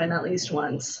happen at least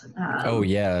once. Oh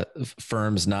yeah,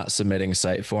 firms not submitting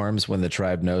site forms when the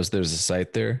tribe knows there's a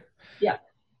site there.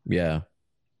 Yeah.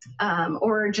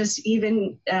 Or just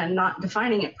even not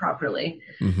defining it properly.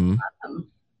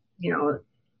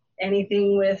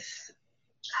 Anything with,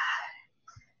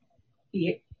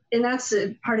 and that's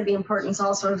a part of the importance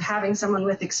also of having someone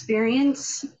with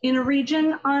experience in a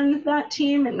region on that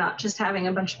team, and not just having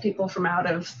a bunch of people from out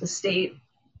of the state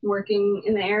working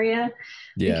in the area.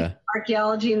 Yeah. Because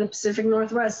archaeology in the Pacific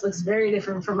Northwest looks very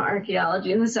different from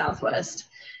archaeology in the Southwest.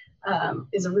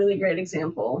 Is a really great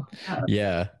example.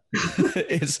 Yeah.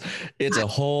 it's a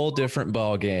whole different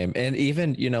ball game. And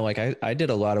even, like I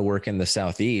did a lot of work in the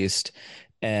Southeast,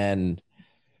 and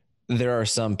there are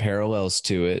some parallels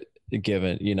to it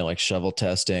given, like shovel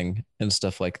testing and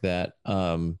stuff like that.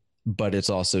 But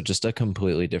it's also just a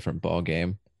completely different ball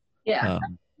game. Yeah.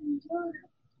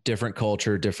 Different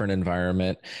culture, different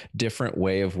environment, different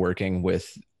way of working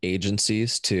with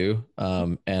agencies too.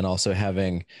 And also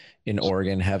in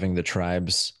Oregon, having the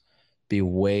tribes be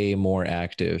way more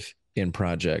active in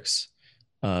projects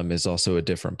is also a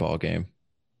different ball game.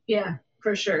 Yeah,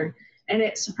 for sure. And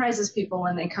it surprises people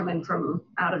when they come in from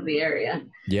out of the area.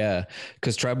 Yeah,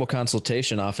 because tribal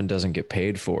consultation often doesn't get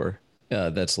paid for.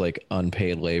 That's like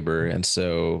unpaid labor. And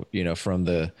so, from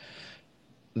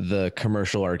the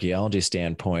commercial archaeology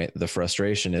standpoint, the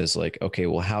frustration is like, okay,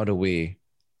 well, how do we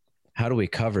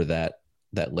cover that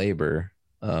labor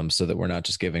so that we're not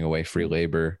just giving away free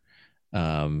labor?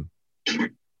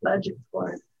 Budget for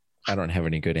it. I don't have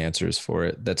any good answers for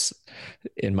it. That's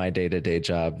in my day-to-day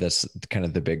job. That's kind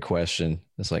of the big question.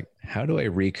 It's like, how do I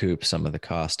recoup some of the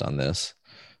cost on this?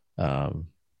 I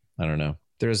don't know.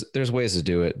 There's ways to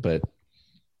do it, but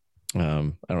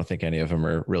I don't think any of them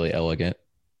are really elegant.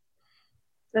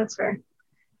 That's fair.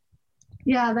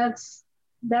 Yeah, that's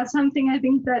something I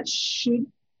think that should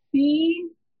be.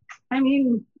 I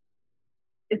mean,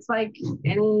 it's like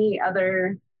any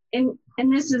other, and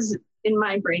this is in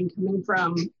my brain coming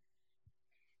from,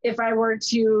 if I were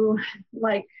to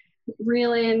like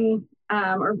reel in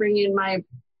or bring in my,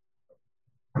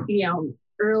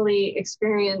 early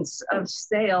experience of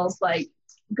sales, like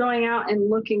going out and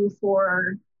looking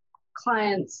for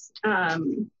clients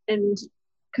and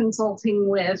consulting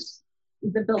with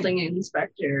the building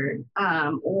inspector,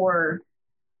 or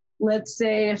let's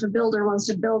say if a builder wants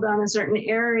to build on a certain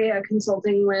area,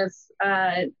 consulting with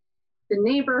the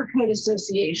neighborhood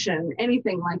association,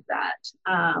 anything like that.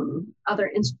 Other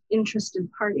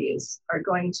interested parties are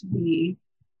going to be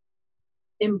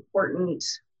important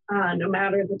no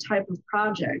matter the type of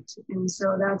project. And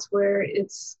so that's where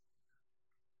it's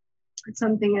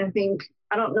something I think,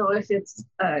 I don't know if it's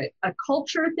a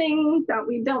culture thing that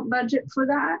we don't budget for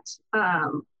that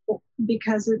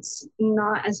because it's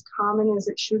not as common as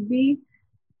it should be,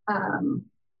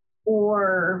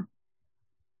 or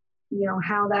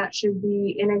how that should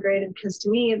be integrated. Because to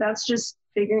me, that's just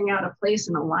figuring out a place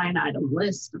in a line item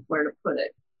list of where to put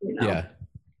it. Yeah,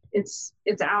 it's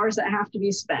hours that have to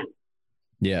be spent.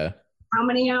 Yeah. How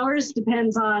many hours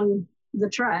depends on the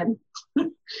tribe.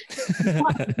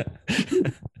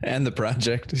 And the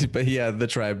project, but yeah, the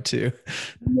tribe too.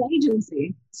 The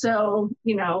agency. So,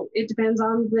 it depends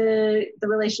on the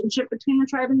relationship between the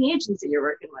tribe and the agency you're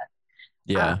working with.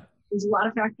 Yeah. There's a lot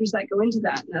of factors that go into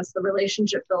that, and that's the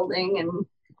relationship building and,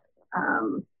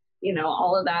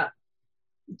 all of that.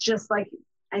 Just like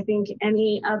I think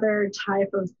any other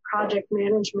type of project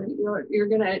management, you're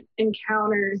going to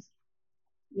encounter,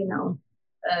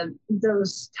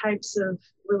 those types of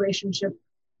relationship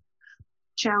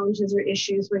challenges or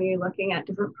issues when you're looking at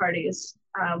different parties,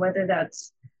 whether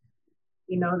that's,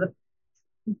 the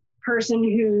person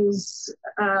who's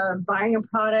buying a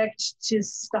product to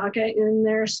stock it in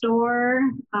their store,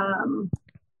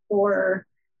 or,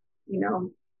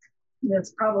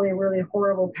 that's probably a really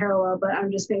horrible parallel, but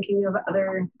I'm just thinking of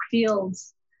other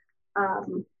fields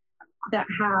that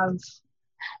have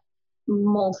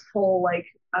multiple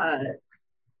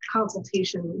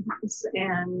consultations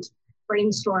and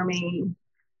brainstorming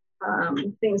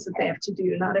things that they have to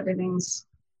do. Not everything's,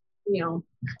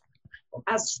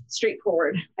 as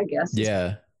straightforward, I guess.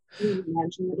 Yeah. You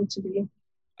imagine them to be.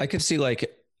 I could see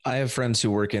I have friends who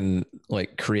work in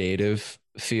creative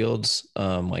fields,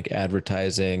 like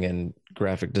advertising and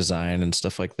graphic design and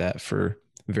stuff like that for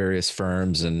various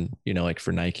firms and,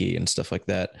 for Nike and stuff like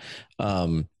that.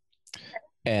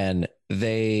 And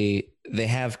they they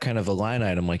have kind of a line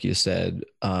item, like you said,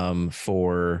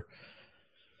 for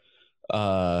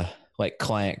like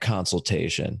client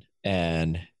consultation,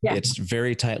 and it's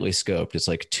very tightly scoped. It's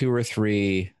like 2 or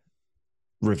 3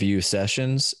 review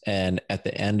sessions, and at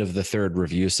the end of the 3rd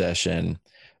review session,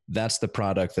 that's the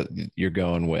product that you're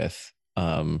going with,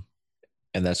 and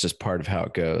that's just part of how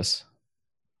it goes.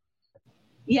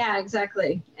 Yeah,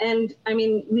 exactly. And I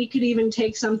mean, we could even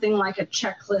take something like a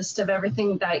checklist of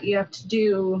everything that you have to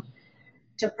do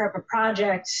to prep a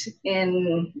project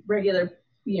in regular,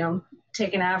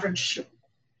 take an average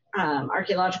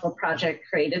archaeological project,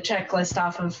 create a checklist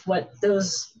off of what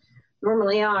those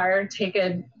normally are, take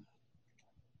a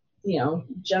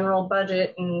general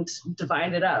budget and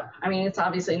divide it up. I mean, it's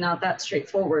obviously not that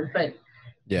straightforward, but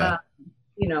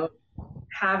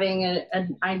having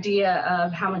an idea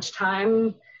of how much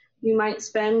time you might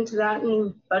spend to that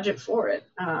and budget for it.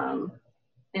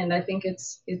 And I think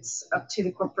it's up to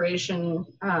the corporation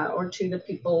or to the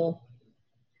people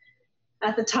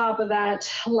at the top of that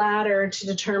ladder to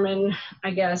determine,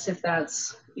 I guess, if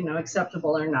that's,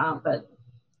 acceptable or not. But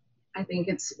I think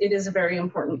it is a very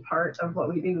important part of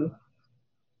what we do.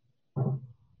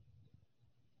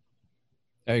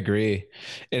 I agree.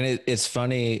 And it's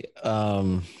funny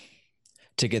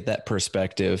to get that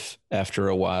perspective after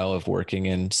a while of working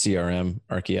in CRM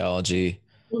archaeology,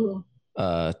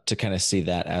 to kind of see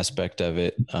that aspect of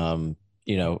it.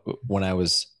 When I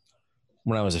was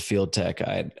a field tech,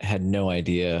 I had no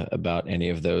idea about any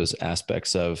of those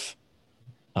aspects of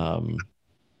CRM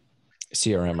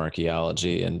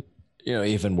archaeology. And,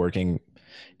 even working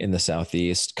in the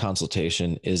Southeast,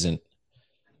 consultation isn't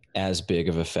as big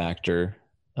of a factor.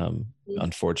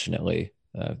 Unfortunately,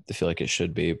 I feel like it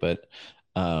should be, but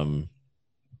it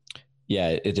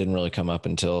didn't really come up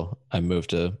until I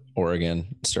moved to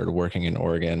Oregon, started working in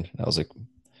Oregon. I was like,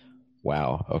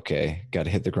 wow, okay, got to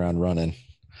hit the ground running.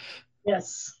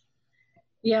 Yes.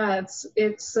 Yeah,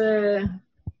 it's an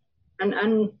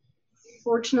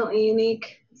unfortunately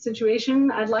unique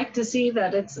situation. I'd like to see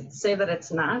that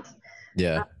it's not.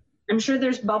 Yeah. I'm sure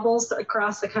there's bubbles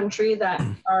across the country that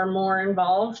are more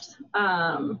involved.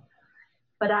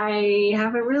 But I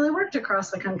haven't really worked across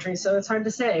the country, so it's hard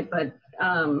to say. But,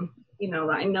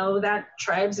 I know that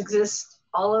tribes exist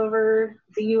all over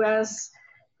the U.S.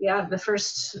 You have the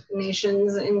First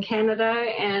Nations in Canada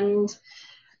and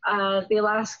the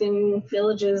Alaskan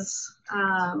villages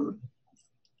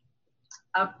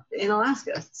up in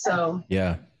Alaska. So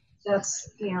yeah,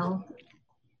 that's,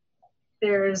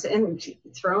 there's, and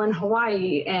throw in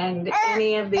Hawaii and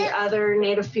any of the other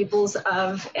native peoples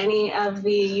of any of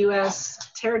the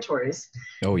U.S. territories.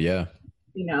 Oh yeah.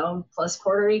 Plus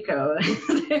Puerto Rico.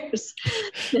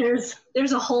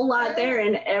 there's a whole lot there,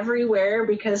 and everywhere,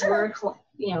 because we're a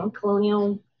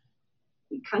colonial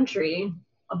country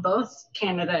of both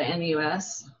Canada and the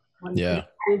U.S. Yeah.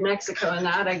 Mexico and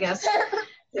that, I guess,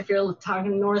 if you're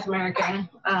talking North America,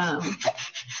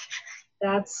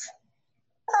 that's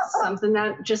something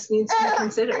that just needs to be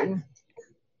considered.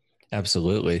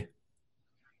 Absolutely.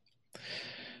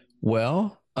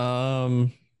 Well,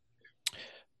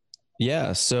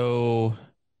 so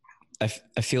I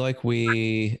feel like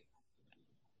we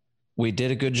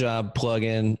did a good job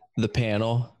plugging the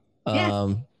panel.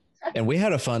 And we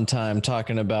had a fun time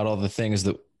talking about all the things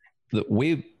that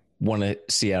we want to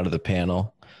see out of the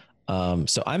panel.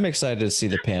 So I'm excited to see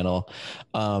the panel.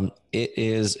 It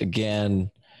is, again,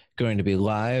 going to be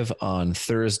live on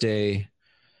Thursday.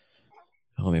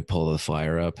 Let me pull the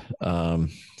flyer up.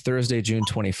 Thursday, June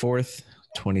 24th,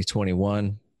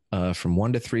 2021, from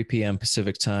 1 to 3 p.m.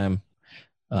 Pacific time.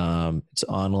 It's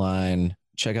online.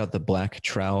 Check out the Black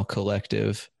Trowel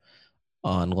Collective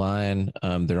online.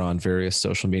 They're on various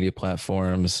social media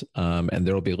platforms, and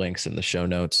there will be links in the show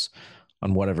notes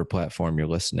on whatever platform you're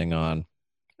listening on.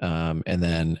 And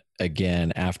then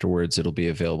again, afterwards, it'll be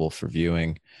available for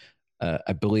viewing,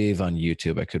 I believe, on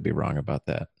YouTube. I could be wrong about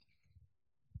that.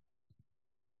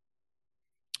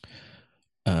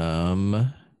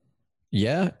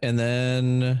 And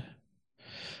then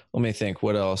let me think,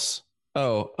 what else?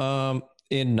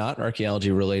 In not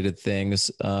archaeology related things,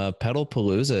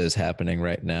 Pedalpalooza is happening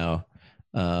right now.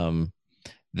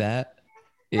 That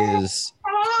is,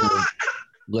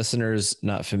 listeners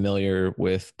not familiar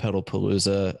with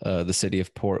Pedalpalooza, the city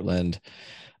of Portland,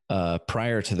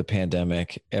 prior to the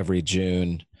pandemic, every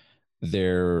June,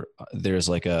 there's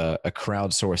like a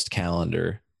crowdsourced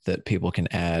calendar that people can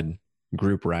add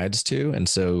group rides to. And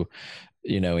so,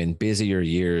 in busier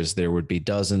years, there would be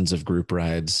dozens of group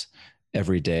rides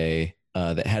every day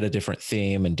that had a different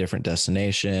theme and different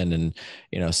destination. And,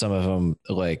 some of them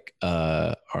are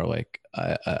like,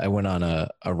 I went on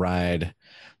a ride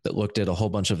that looked at a whole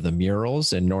bunch of the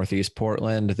murals in Northeast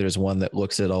Portland. There's one that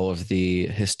looks at all of the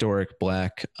historic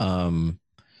Black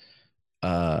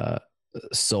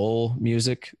soul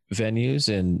music venues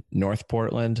in North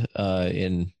Portland,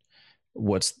 in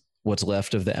what's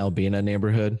left of the Albina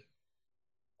neighborhood.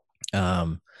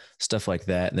 Stuff like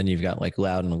that. And then you've got like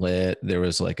Loud and Lit. There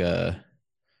was like a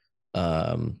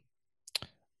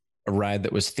ride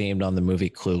that was themed on the movie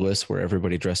Clueless, where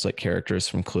everybody dressed like characters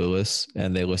from Clueless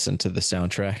and they listened to the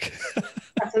soundtrack.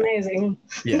 That's amazing.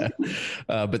 Yeah.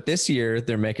 But this year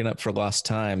they're making up for lost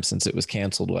time since it was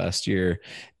canceled last year.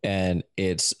 And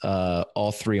it's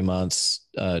all 3 months,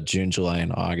 June, July,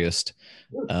 and August.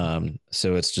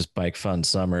 So it's just bike fun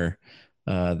summer.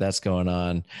 That's going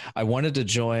on. I wanted to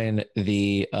join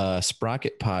the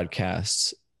Sprocket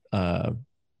Podcasts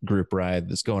group ride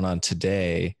that's going on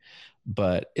today,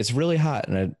 but it's really hot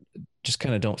and I just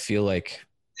kind of don't feel like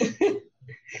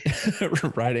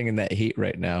riding in that heat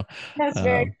right now. That's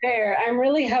very fair. I'm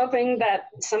really hoping that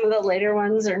some of the later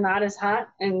ones are not as hot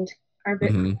and are a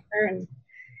bit cooler, and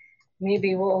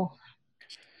maybe we'll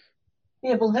be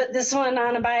able to put this one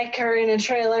on a bike or in a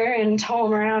trailer and tow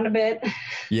them around a bit.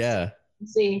 Yeah.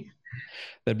 See.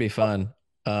 That'd be fun.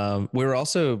 We were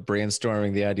also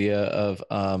brainstorming the idea of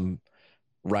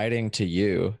riding to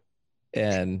you,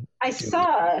 and I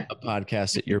saw a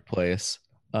podcast at your place.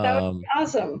 That would be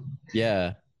awesome.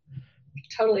 Yeah.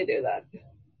 Totally do that.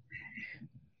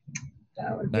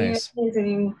 That would Nice. be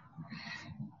amazing.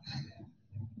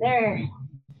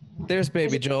 There's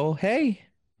baby Joel. Hey.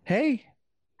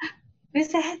 Who's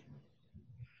that?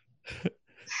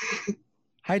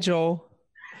 Hi, Joel.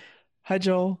 Hi,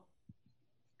 Joel.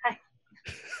 Hi.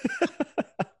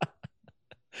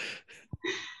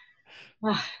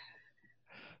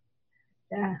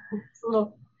 Yeah, it's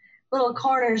little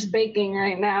corners baking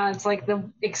right now. It's like the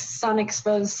sun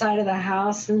exposed side of the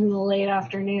house in the late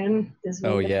afternoon.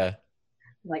 Oh yeah.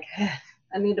 Like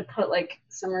I need to put like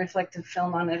some reflective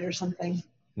film on it or something.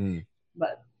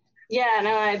 But yeah,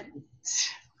 no,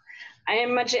 I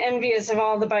am much envious of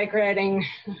all the bike riding.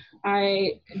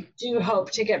 I do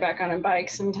hope to get back on a bike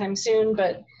sometime soon,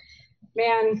 but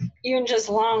man, even just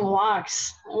long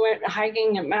walks. I went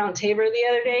hiking at Mount Tabor the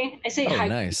other day. I say hiking.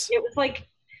 Nice. It was like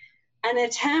an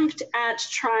attempt at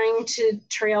trying to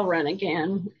trail run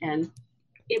again, and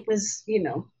it was,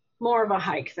 more of a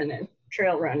hike than a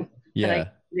trail run that I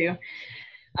could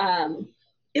do.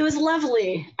 It was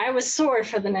lovely. I was sore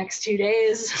for the next 2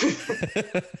 days.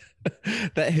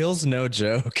 That hill's no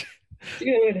joke.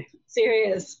 Dude,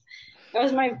 serious. That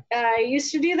was I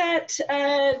used to do that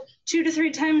 2 to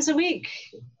 3 times a week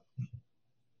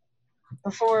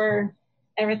before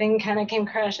everything kind of came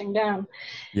crashing down.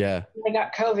 Yeah. I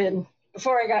got COVID.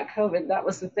 Before I got COVID, that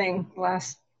was the thing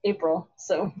last April.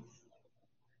 So,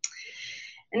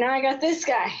 and now I got this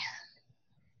guy.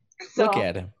 So, look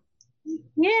at him.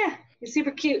 Yeah, he's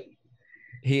super cute.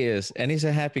 He is, and he's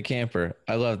a happy camper.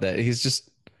 I love that. He's just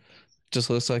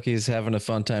looks like he's having a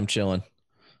fun time chilling.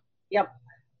 Yep.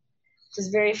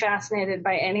 Just very fascinated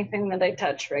by anything that I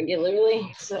touch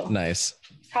regularly. So nice.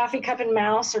 Coffee cup and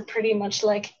mouse are pretty much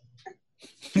like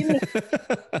like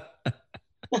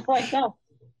that.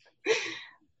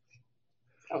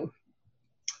 So.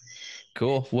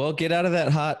 Cool. Well, get out of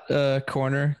that hot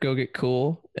corner. Go get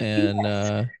cool. And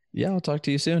I'll talk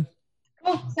to you soon.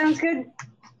 Cool. Sounds good.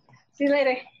 See you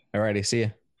later. All righty. See ya.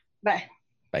 Bye.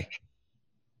 Bye.